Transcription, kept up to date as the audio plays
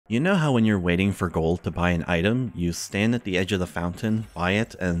You know how when you're waiting for gold to buy an item, you stand at the edge of the fountain, buy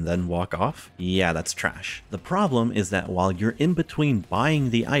it, and then walk off? Yeah, that's trash. The problem is that while you're in between buying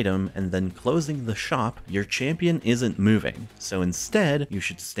the item and then closing the shop, your champion isn't moving. So instead, you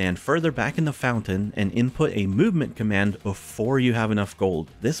should stand further back in the fountain and input a movement command before you have enough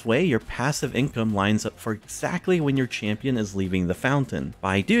gold. This way, your passive income lines up for exactly when your champion is leaving the fountain.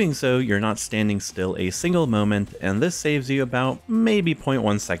 By doing so, you're not standing still a single moment, and this saves you about maybe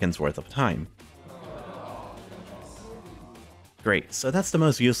 0.1 seconds worth of time. Great, so that's the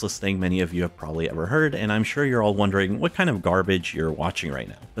most useless thing many of you have probably ever heard, and I'm sure you're all wondering what kind of garbage you're watching right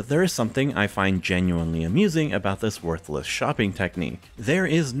now. But there is something I find genuinely amusing about this worthless shopping technique. There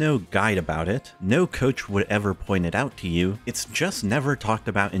is no guide about it, no coach would ever point it out to you, it's just never talked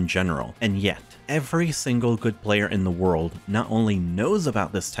about in general, and yet, every single good player in the world not only knows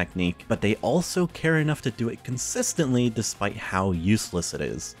about this technique, but they also care enough to do it consistently despite how useless it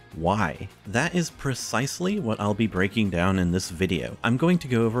is. Why? That is precisely what I'll be breaking down in this video. I'm going to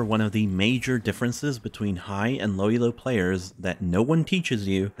go over one of the major differences between high and low elo players that no one teaches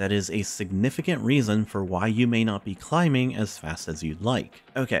you that is a significant reason for why you may not be climbing as fast as you'd like.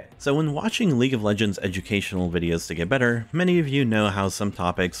 Okay, so when watching League of Legends educational videos to get better, many of you know how some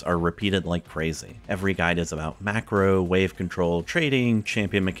topics are repeated like crazy. Every guide is about macro, wave control, trading,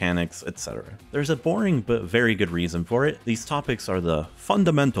 champion mechanics, etc. There's a boring but very good reason for it. These topics are the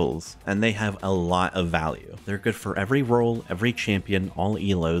fundamentals, and they have a lot of value. They're good for every role, every champion, all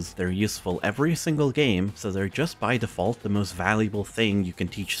elos, they're useful every single game, so they're just by default the most valuable thing you can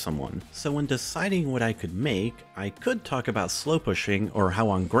teach someone. So when deciding what I could make, I could talk about slow pushing or how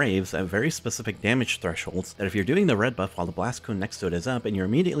on Graves at very specific damage thresholds that if you're doing the red buff while the blast cone next to it is up and you're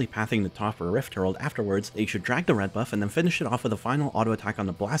immediately pathing the top for a Rift Herald afterwards, that you should drag the red buff and then finish it off with a final auto attack on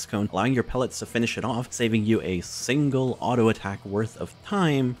the blast cone, allowing your pellets to finish it off, saving you a single auto attack worth of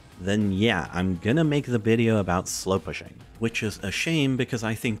time, then yeah, I'm gonna make the video about slow pushing. Which is a shame because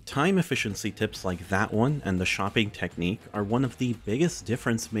I think time efficiency tips like that one and the shopping technique are one of the biggest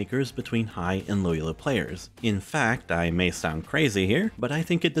difference makers between high and low elo players. In fact, I may sound crazy here, but I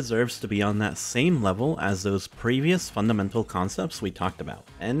think it deserves to be on that same level as those previous fundamental concepts we talked about.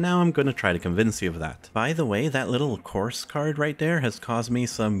 And now I'm gonna try to convince you of that. By the way, that little course card right there has caused me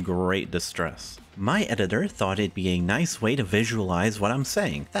some great distress. My editor thought it'd be a nice way to visualize what I'm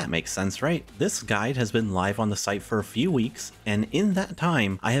saying. That makes sense, right? This guide has been live on the site for a few weeks, and in that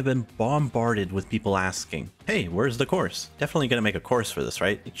time, I have been bombarded with people asking, hey, where's the course? Definitely gonna make a course for this,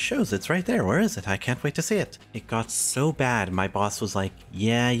 right? It shows it's right there, where is it? I can't wait to see it. It got so bad, my boss was like,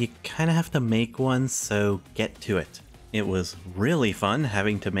 yeah, you kinda have to make one, so get to it. It was really fun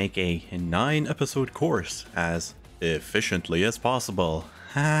having to make a 9-episode course as efficiently as possible.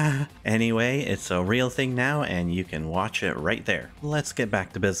 Anyway, it's a real thing now and you can watch it right there. Let's get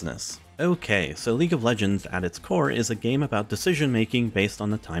back to business. Okay, so League of Legends at its core is a game about decision making based on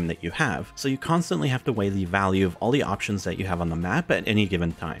the time that you have, so you constantly have to weigh the value of all the options that you have on the map at any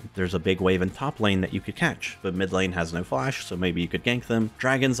given time. There's a big wave in top lane that you could catch, but mid lane has no flash, so maybe you could gank them,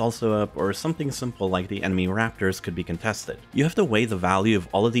 dragons also up, or something simple like the enemy raptors could be contested. You have to weigh the value of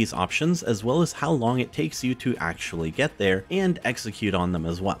all of these options as well as how long it takes you to actually get there and execute on them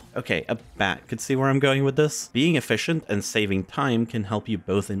as well. Okay, a bat could see where I'm going with this. Being efficient and saving time can help you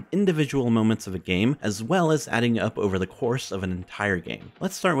both in individual moments of a game, as well as adding up over the course of an entire game.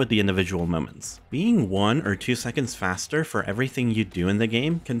 Let's start with the individual moments. Being 1 or 2 seconds faster for everything you do in the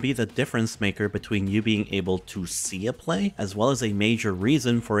game can be the difference maker between you being able to see a play, as well as a major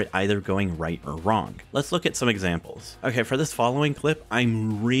reason for it either going right or wrong. Let's look at some examples. Okay, for this following clip,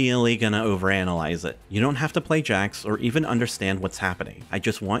 I'm really gonna overanalyze it. You don't have to play Jax or even understand what's happening. I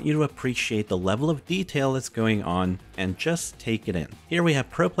just want you to appreciate the level of detail that's going on and just take it in. Here we have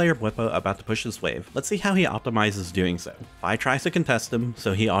pro player Bwipo about to push this wave. Let's see how he optimizes doing so. Vi tries to contest him,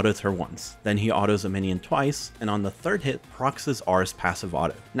 so he autos her once. Then he autos a minion twice, and on the third hit, procs his R's passive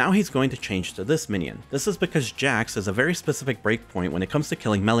auto. Now he's going to change to this minion. This is because Jax has a very specific breakpoint when it comes to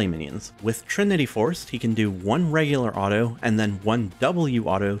killing melee minions. With Trinity Forced, he can do one regular auto and then one W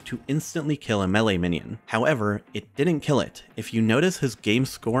auto to instantly kill a melee minion. However, it didn't kill it. If you notice his game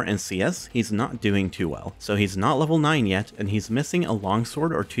score and CS, he's not doing too well. So he's not level 9 yet, and he's missing a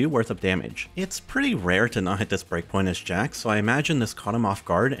longsword or two worth worth of damage. It's pretty rare to not hit this breakpoint as Jax, so I imagine this caught him off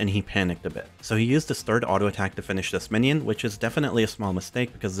guard and he panicked a bit. So he used his third auto attack to finish this minion, which is definitely a small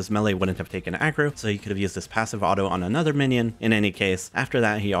mistake because this melee wouldn't have taken aggro, so he could have used this passive auto on another minion. In any case, after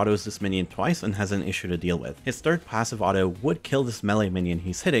that he autos this minion twice and has an issue to deal with. His third passive auto would kill this melee minion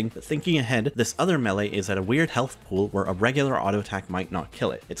he's hitting, but thinking ahead, this other melee is at a weird health pool where a regular auto attack might not kill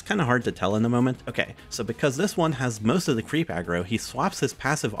it. It's kinda hard to tell in the moment. Okay, so because this one has most of the creep aggro, he swaps his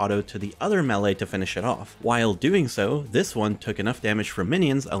passive auto to the other melee to finish it off. While doing so, this one took enough damage from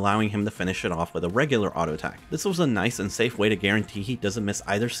minions, allowing him to finish it off with a regular auto attack. This was a nice and safe way to guarantee he doesn't miss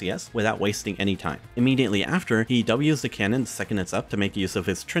either CS without wasting any time. Immediately after, he W's the cannon the second it's up to make use of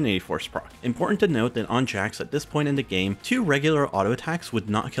his Trinity Force proc. Important to note that on Jax at this point in the game, 2 regular auto attacks would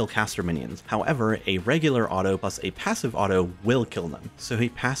not kill caster minions. However, a regular auto plus a passive auto will kill them. So he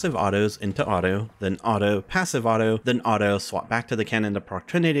passive autos into auto, then auto, passive auto, then auto, swap back to the cannon to proc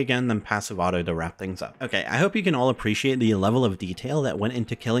Trinity again, then passive auto to wrap things up. Okay, I hope you can all appreciate the level of detail that went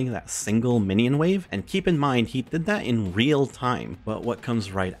into killing that single minion wave, and keep in mind he did that in real time. But what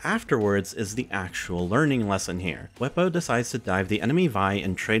comes right afterwards is the actual learning lesson here. Bwipo decides to dive the enemy Vi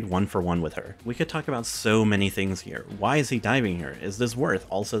and trade 1-for-1 with her. We could talk about so many things here. Why is he diving here? Is this worth?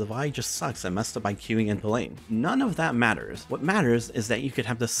 Also, the Vi just sucks and messed up by queuing into lane. None of that matters. What matters is that you could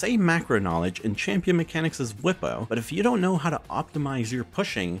have the same macro knowledge and champion mechanics as Bwipo, but if you don't know how to optimize your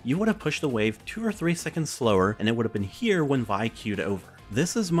pushing, you would have pushed the wave 2 or 3 seconds slower and it would have been here when Vi queued over.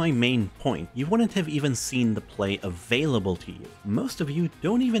 This is my main point. You wouldn't have even seen the play available to you. Most of you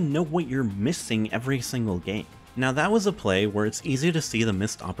don't even know what you're missing every single game. Now that was a play where it's easy to see the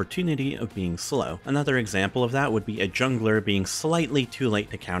missed opportunity of being slow. Another example of that would be a jungler being slightly too late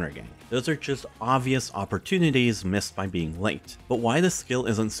to counter gank. Those are just obvious opportunities missed by being late. But why this skill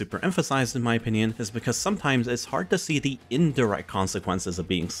isn't super emphasized in my opinion is because sometimes it's hard to see the indirect consequences of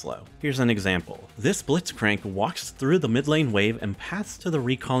being slow. Here's an example. This Blitzcrank walks through the mid lane wave and paths to the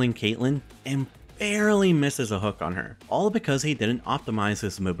recalling Caitlyn and barely misses a hook on her, all because he didn't optimize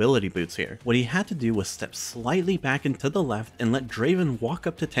his mobility boots here. What he had to do was step slightly back into the left and let Draven walk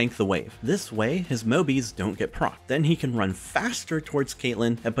up to tank the wave. This way, his mobies don't get procced. Then he can run faster towards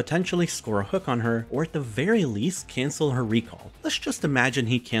Caitlyn and potentially score a hook on her, or at the very least cancel her recall. Let's just imagine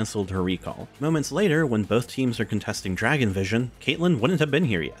he cancelled her recall. Moments later, when both teams are contesting Dragon Vision, Caitlyn wouldn't have been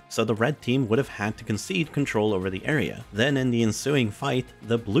here yet, so the red team would have had to concede control over the area. Then in the ensuing fight,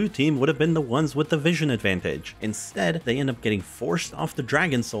 the blue team would have been the ones with the vision advantage. Instead, they end up getting forced off the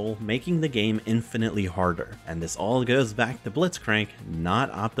Dragon Soul, making the game infinitely harder. And this all goes back to Blitzcrank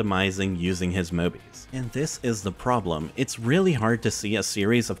not optimizing using his mobies. And this is the problem. It's really hard to see a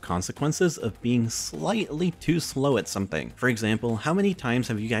series of consequences of being slightly too slow at something. For example, how many times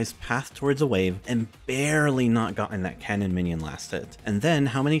have you guys pathed towards a wave and barely not gotten that cannon minion last hit? And then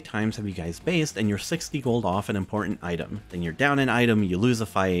how many times have you guys based and you're 60 gold off an important item? Then you're down an item, you lose a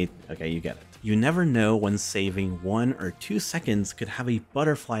fight, okay, you get it. You never know when saving 1 or 2 seconds could have a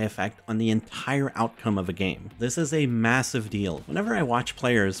butterfly effect on the entire outcome of a game. This is a massive deal. Whenever I watch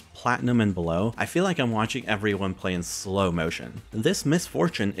players platinum and below, I feel like I'm watching everyone play in slow motion. This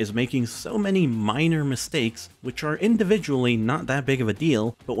misfortune is making so many minor mistakes, which are individually not that big of a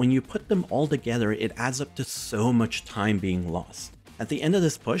deal, but when you put them all together, it adds up to so much time being lost. At the end of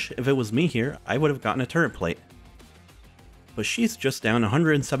this push, if it was me here, I would have gotten a turret plate. But she's just down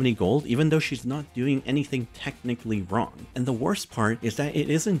 170 gold even though she's not doing anything technically wrong. And the worst part is that it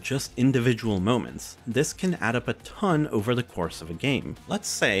isn't just individual moments. This can add up a ton over the course of a game. Let's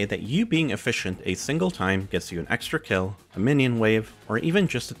say that you being efficient a single time gets you an extra kill, a minion wave, or even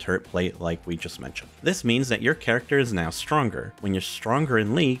just a turret plate like we just mentioned. This means that your character is now stronger. When you're stronger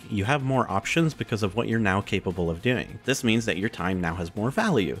in League, you have more options because of what you're now capable of doing. This means that your time now has more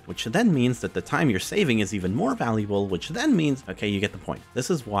value, which then means that the time you're saving is even more valuable, which then means, okay, you get the point. This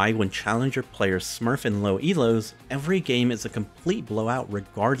is why when challenger players smurf in low elos, every game is a complete blowout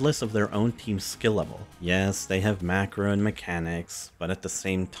regardless of their own team's skill level. Yes, they have macro and mechanics, but at the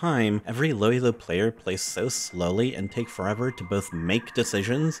same time, every low elo player plays so slowly and take forever to both make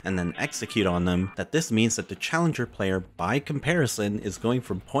decisions and then execute on them that this means that the challenger player, by comparison, is going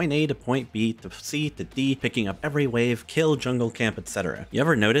from point A to point B to C to D, picking up every wave, kill, jungle camp, etc. You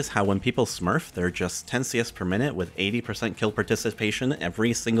ever notice how when people smurf, they're just 10 CS per minute with 80% kill participation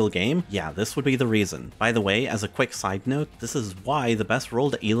every single game? Yeah, this would be the reason. By the way, as a quick side note, this is why the best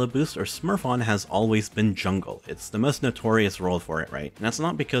role to elo boost or smurf on has always been jungle. It's the most notorious role for it, right? And that's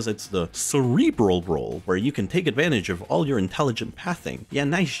not because it's the cerebral role where you can take advantage of all your intelligent pathing. Yeah,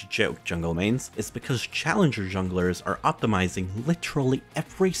 nice joke, jungle mains. It's because challenger junglers are optimizing literally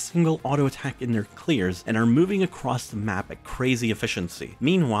every single auto attack in their clears and are moving across the map at crazy efficiency.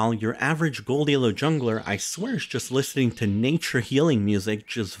 Meanwhile, your average gold elo jungler, I swear, is just listening to nature healing music,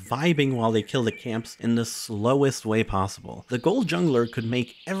 just vibing while they kill the camps in the slowest way possible. The gold jungler could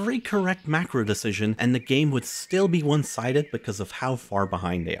make every correct macro decision and the game would still be one-sided because of how far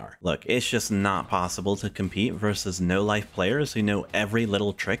behind they are. Look, it's just not possible to compete versus no-life players who know every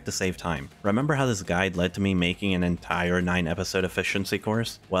little trick to save time. Remember how this guide led to me making an entire 9-episode efficiency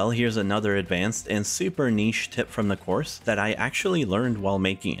course? Well, here's another advanced and super niche tip from the course that I actually learned while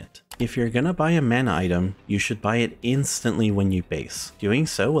making it. If you're gonna buy a mana item, you should buy it instantly when you base. Doing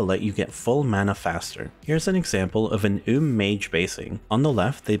so will let you get full mana faster. Here's an example of an mage basing. On the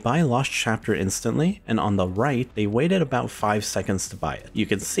left, they buy Lost Chapter instantly, and on the right, they waited about 5 seconds to buy it. You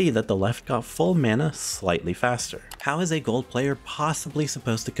can see that the left got full mana slightly faster. How is a gold player possibly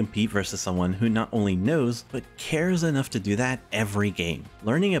supposed to compete versus someone who not only knows, but cares enough to do that every game?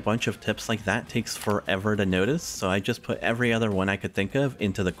 Learning a bunch of tips like that takes forever to notice, so I just put every other one I could think of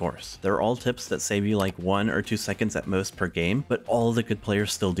into the course. They're all tips that save you like 1 or 2 seconds at most per game, but all the good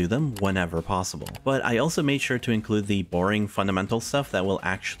players still do them whenever possible. But I also made sure to include the boring fundamental stuff that will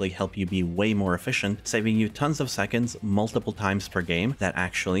actually help you be way more efficient, saving you tons of seconds multiple times per game that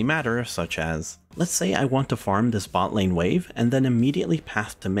actually matter, such as, let's say I want to farm this bot lane wave and then immediately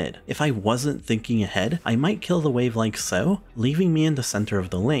path to mid. If I wasn't thinking ahead, I might kill the wave like so, leaving me in the center of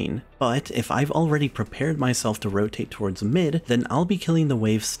the lane. But if I've already prepared myself to rotate towards mid, then I'll be killing the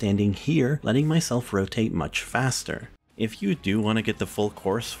wave standing here, letting myself rotate much faster. If you do want to get the full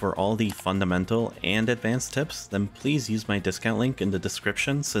course for all the fundamental and advanced tips, then please use my discount link in the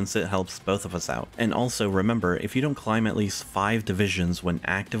description since it helps both of us out. And also remember, if you don't climb at least 5 divisions when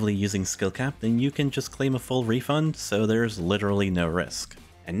actively using skill cap, then you can just claim a full refund, so there's literally no risk.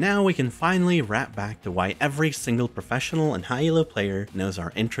 And now we can finally wrap back to why every single professional and high elo player knows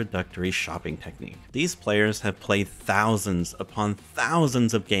our introductory shopping technique. These players have played thousands upon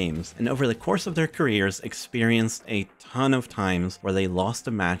thousands of games, and over the course of their careers experienced a ton of times where they lost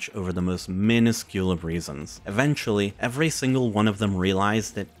a match over the most minuscule of reasons. Eventually, every single one of them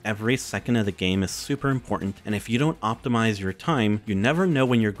realized that every second of the game is super important, and if you don't optimize your time, you never know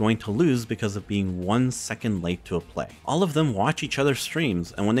when you're going to lose because of being 1 second late to a play. All of them watch each other's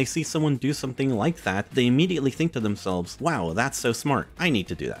streams, and when they see someone do something like that, they immediately think to themselves, wow, that's so smart, I need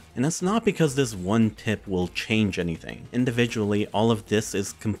to do that. And it's not because this one tip will change anything. Individually, all of this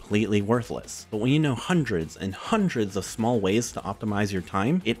is completely worthless. But when you know hundreds and hundreds of small ways to optimize your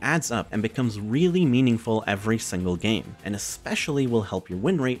time, it adds up and becomes really meaningful every single game, and especially will help your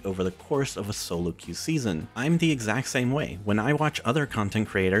win rate over the course of a solo queue season. I'm the exact same way. When I watch other content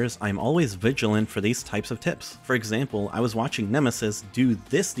creators, I'm always vigilant for these types of tips. For example, I was watching Nemesis do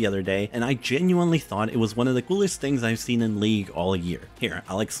this the other day, and I genuinely thought it was one of the coolest things I've seen in League all year. Here,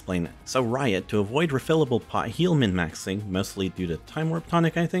 I'll explain it. So Riot, to avoid refillable pot heal min-maxing, mostly due to Time Warp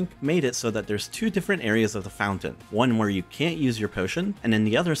Tonic I think, made it so that there's 2 different areas of the fountain. One where you can't use your potion, and in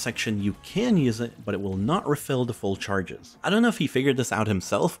the other section you can use it, but it will not refill to full charges. I don't know if he figured this out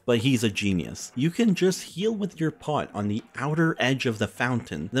himself, but he's a genius. You can just heal with your pot on the outer edge of the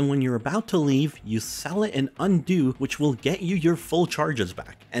fountain, then when you're about to leave, you sell it and undo, which will get you your full charges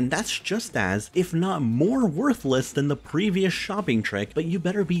back. And that's just as, if not more worthless than the previous shopping trick, but you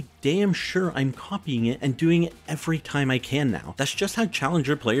better be damn sure I'm copying it and doing it every time I can now. That's just how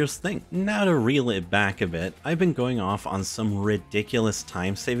challenger players think. Now to reel it back a bit, I've been going off on some ridiculous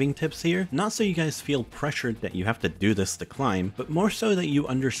time saving tips here, not so you guys feel pressured that you have to do this to climb, but more so that you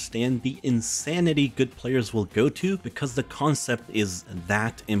understand the insanity good players will go to because the concept is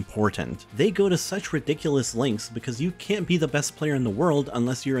that important. They go to such ridiculous lengths because you can't be the best player in the world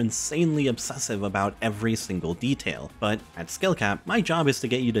unless you're insanely obsessive about every single detail. But at Skill Cap, my job is to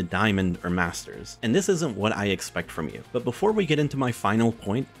get you to Diamond or Masters, and this isn't what I expect from you. But before we get into my final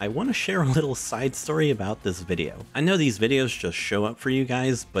point, I want to share a little side story about this video. I know these videos just show up for you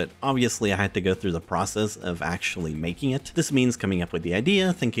guys, but obviously I had to go through the process of actually making it. This means coming up with the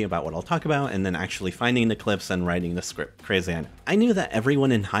idea, thinking about what I'll talk about, and then actually finding the clips and writing the script. Crazy, I know. I knew that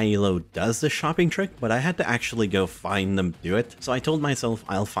everyone in high elo does this shopping trick, but I had to actually go find them do it. So I told myself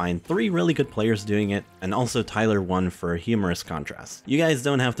I'll find 3 really good players doing it, and also Tyler 1 for a humorous contrast. You guys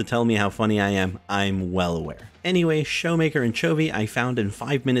don't have to tell me how funny I am, I'm well aware. Anyway, Showmaker and Chovy I found in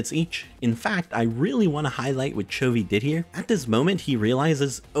 5 minutes each. In fact, I really want to highlight what Chovy did here. At this moment, he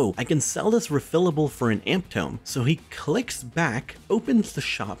realizes, oh, I can sell this refillable for an amp tome. So he clicks back, opens the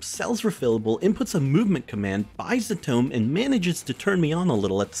shop, sells refillable, inputs a movement command, buys the tome, and manages to turn me on a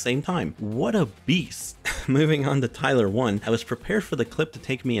little at the same time. What a beast. Moving on to Tyler 1, I was prepared for the clip to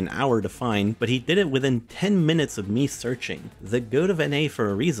take me an hour to find, but he did it within 10 minutes of me searching. The goat of NA for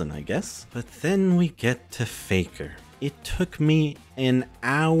a reason, I guess. But then we get to Faker. It took me an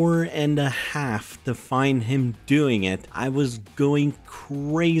hour and a half to find him doing it. I was going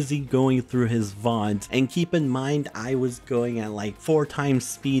crazy going through his VODs, and keep in mind I was going at like 4 times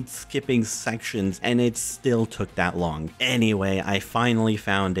speed skipping sections, and it still took that long. Anyway, I finally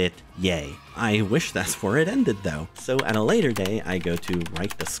found it. Yay. I wish that's where it ended though. So at a later day, I go to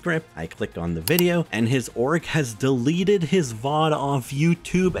write the script, I click on the video, and his org has deleted his VOD off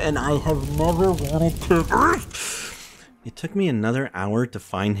YouTube, and I have never wanted to. It took me another hour to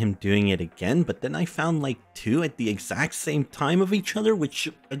find him doing it again, but then I found like 2 at the exact same time of each other, which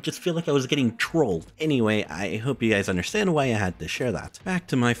I just feel like I was getting trolled. Anyway, I hope you guys understand why I had to share that. Back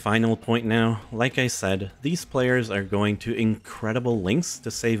to my final point now. Like I said, these players are going to incredible lengths to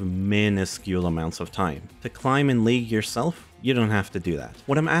save minuscule amounts of time. To climb in League yourself, you don't have to do that.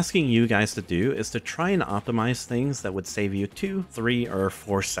 What I'm asking you guys to do is to try and optimize things that would save you 2, 3, or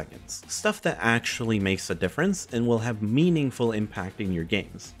 4 seconds. Stuff that actually makes a difference and will have meaningful impact in your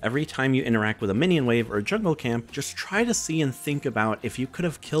games. Every time you interact with a minion wave or jungle camp, just try to see and think about if you could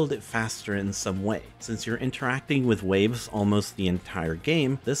have killed it faster in some way. Since you're interacting with waves almost the entire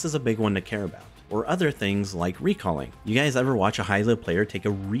game, this is a big one to care about. Or other things like recalling. You guys ever watch a high-low player take a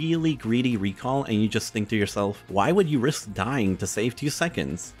really greedy recall and you just think to yourself, why would you risk dying to save 2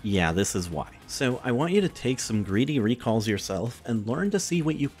 seconds? Yeah, this is why. So I want you to take some greedy recalls yourself and learn to see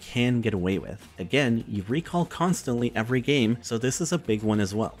what you can get away with. Again, you recall constantly every game, so this is a big one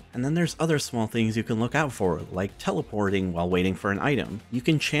as well. And then there's other small things you can look out for, like teleporting while waiting for an item. You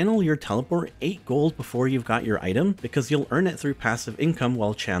can channel your teleport 8 gold before you've got your item, because you'll earn it through passive income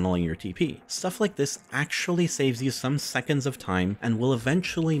while channeling your TP. Stuff like this actually saves you some seconds of time and will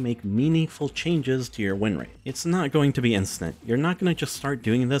eventually make meaningful changes to your win rate. It's not going to be instant. You're not going to just start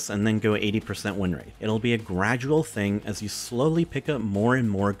doing this and then go 80% win rate. It'll be a gradual thing as you slowly pick up more and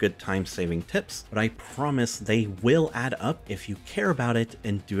more good time saving tips, but I promise they will add up if you care about it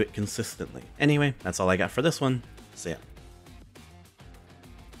and do it consistently. Anyway, that's all I got for this one. See ya.